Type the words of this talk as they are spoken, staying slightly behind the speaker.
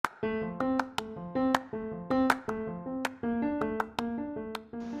Hello,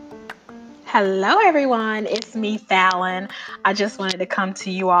 everyone. It's me, Fallon. I just wanted to come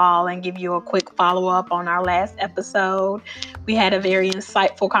to you all and give you a quick follow up on our last episode. We had a very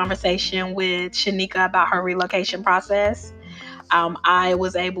insightful conversation with Shanika about her relocation process. I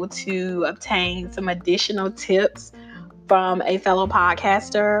was able to obtain some additional tips from a fellow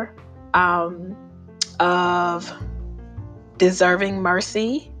podcaster um, of deserving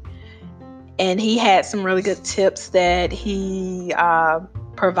mercy, and he had some really good tips that he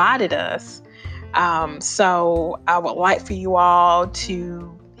provided us. So I would like for you all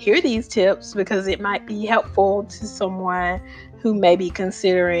to hear these tips because it might be helpful to someone who may be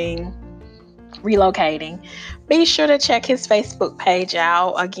considering relocating. Be sure to check his Facebook page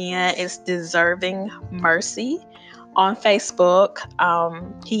out. Again, it's Deserving Mercy on Facebook.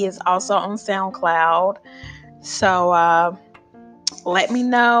 He is also on SoundCloud. So let me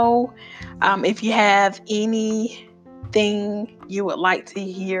know if you have anything you would like to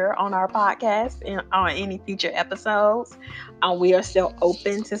hear on our podcast and on any future episodes. We are still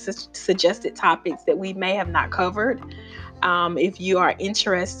open to suggested topics that we may have not covered. If you are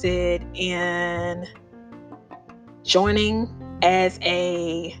interested in joining as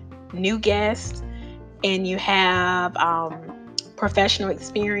a new guest and you have professional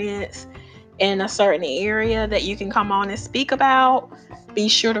experience in a certain area that you can come on and speak about, be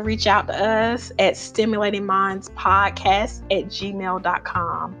sure to reach out to us at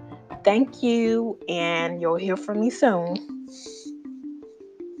stimulatingmindspodcast@gmail.com. Thank you, and you'll hear from me soon.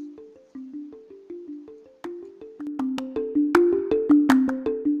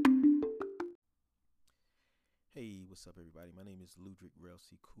 Hey, what's up, everybody? My name is Ludrick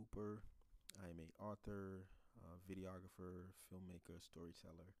Relsey Cooper. I am a author, videographer, filmmaker,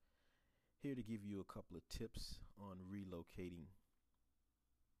 storyteller. Here to give you a couple of tips on relocating.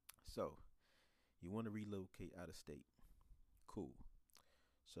 So, you want to relocate out of state. Cool.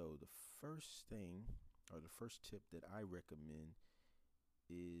 So, the first thing or the first tip that I recommend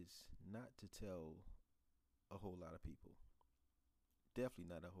is not to tell a whole lot of people. Definitely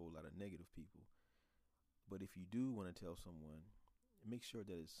not a whole lot of negative people. But if you do want to tell someone, make sure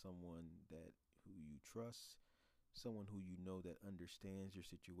that it's someone that who you trust, someone who you know that understands your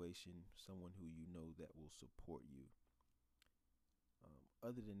situation, someone who you know that will support you.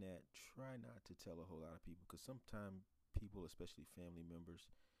 Other than that, try not to tell a whole lot of people because sometimes people, especially family members,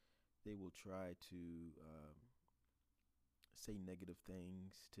 they will try to say negative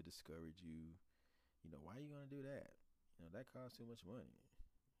things to discourage you. Why are you going to do that? That costs too much money.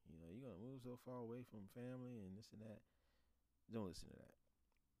 You're going to move so far away from family and this and that. Don't listen to that.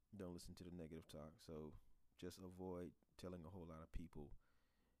 Don't listen to the negative talk. So just avoid telling a whole lot of people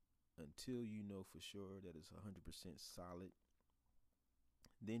until you know for sure that it's 100% solid.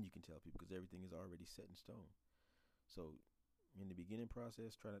 Then you can tell people because everything is already set in stone. So in the beginning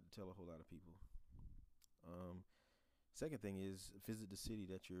process, try not to tell a whole lot of people. Second thing is visit the city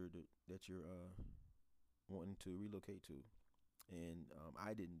that you're wanting to relocate to. And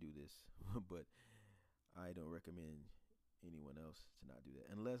I didn't do this, but I don't recommend anyone else to not do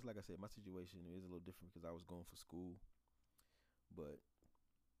that. Unless, like I said, my situation is a little different because I was going for school. But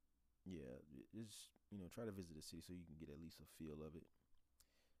yeah, just try to visit the city so you can get at least a feel of it.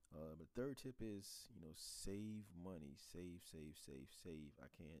 But third tip is save money, save. I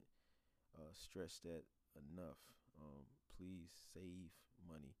can't stress that enough. Please save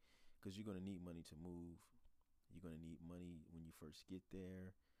money because you're gonna need money to move. You're gonna need money when you first get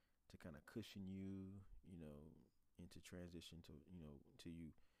there to kind of cushion you, into transition to to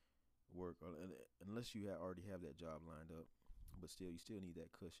you work unless you already have that job lined up. But still, you still need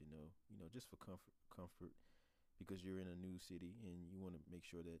that cushion, though. Just for comfort, because you're in a new city and you want to make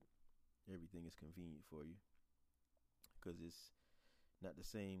sure that everything is convenient for you. Because it's not the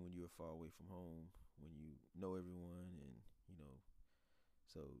same when you're far away from home, when you know everyone, and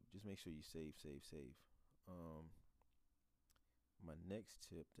So just make sure you save. Um, my next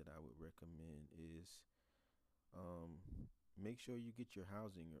tip that I would recommend is um, make sure you get your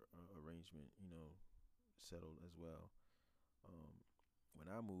housing arrangement, settled as well. Um, when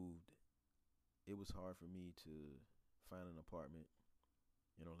I moved, it was hard for me to find an apartment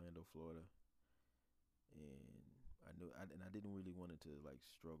in Orlando, Florida, and I didn't really want it to like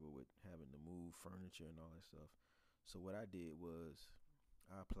struggle with having to move furniture and all that stuff. So what I did was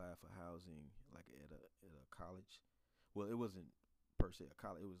I applied for housing like at a college. Well, it wasn't per se a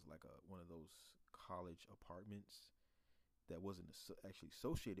college. It was like one of those college apartments that wasn't actually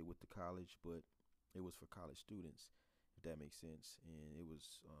associated with the college, but it was for college students, if that makes sense. And it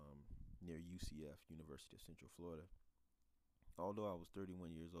was near UCF, University of Central Florida. although I was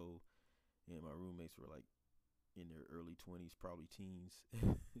 31 years old and my roommates were like in their early 20s, probably teens,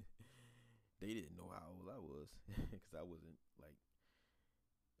 they didn't know how old I was because I wasn't like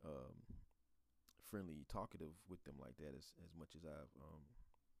um, friendly, talkative with them like that as much as I've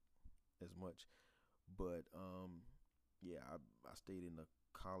as much. But yeah, I stayed in a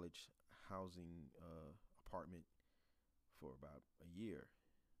college housing apartment for about a year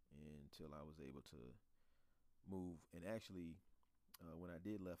until I was able to move. And actually, when I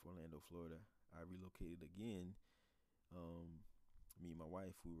did left Orlando, Florida, I relocated again. Um, Me and my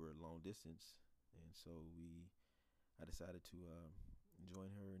wife, we were long distance, and so I decided to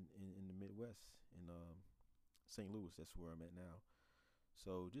join her in the Midwest in St. Louis. That's where I'm at now.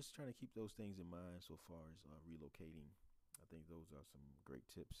 So just trying to keep those things in mind so far as relocating. I think those are some great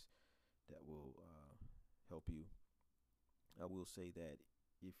tips that will help you. I will say that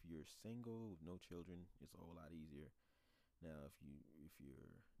if you're single with no children, it's a whole lot easier. Now, if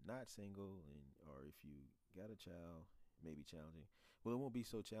you're not single and or if you got a child, it may be challenging. Well, it won't be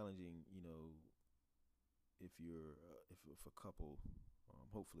so challenging, if you're if a couple,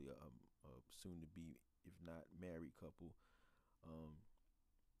 hopefully a soon to be, if not married couple, um,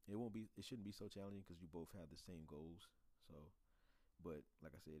 it shouldn't be so challenging because you both have the same goals. So, but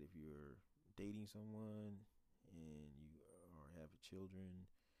like I said, if you're dating someone and you or have children,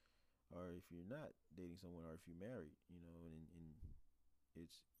 or if you're not dating someone, or if you're married, and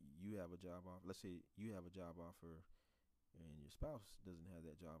it's you have a job offer. Let's say you have a job offer and your spouse doesn't have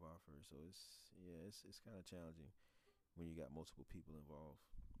that job offer. So it's kind of challenging when you got multiple people involved,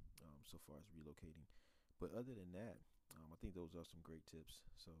 so far as relocating. But other than that, I think those are some great tips.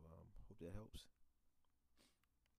 So hope that helps.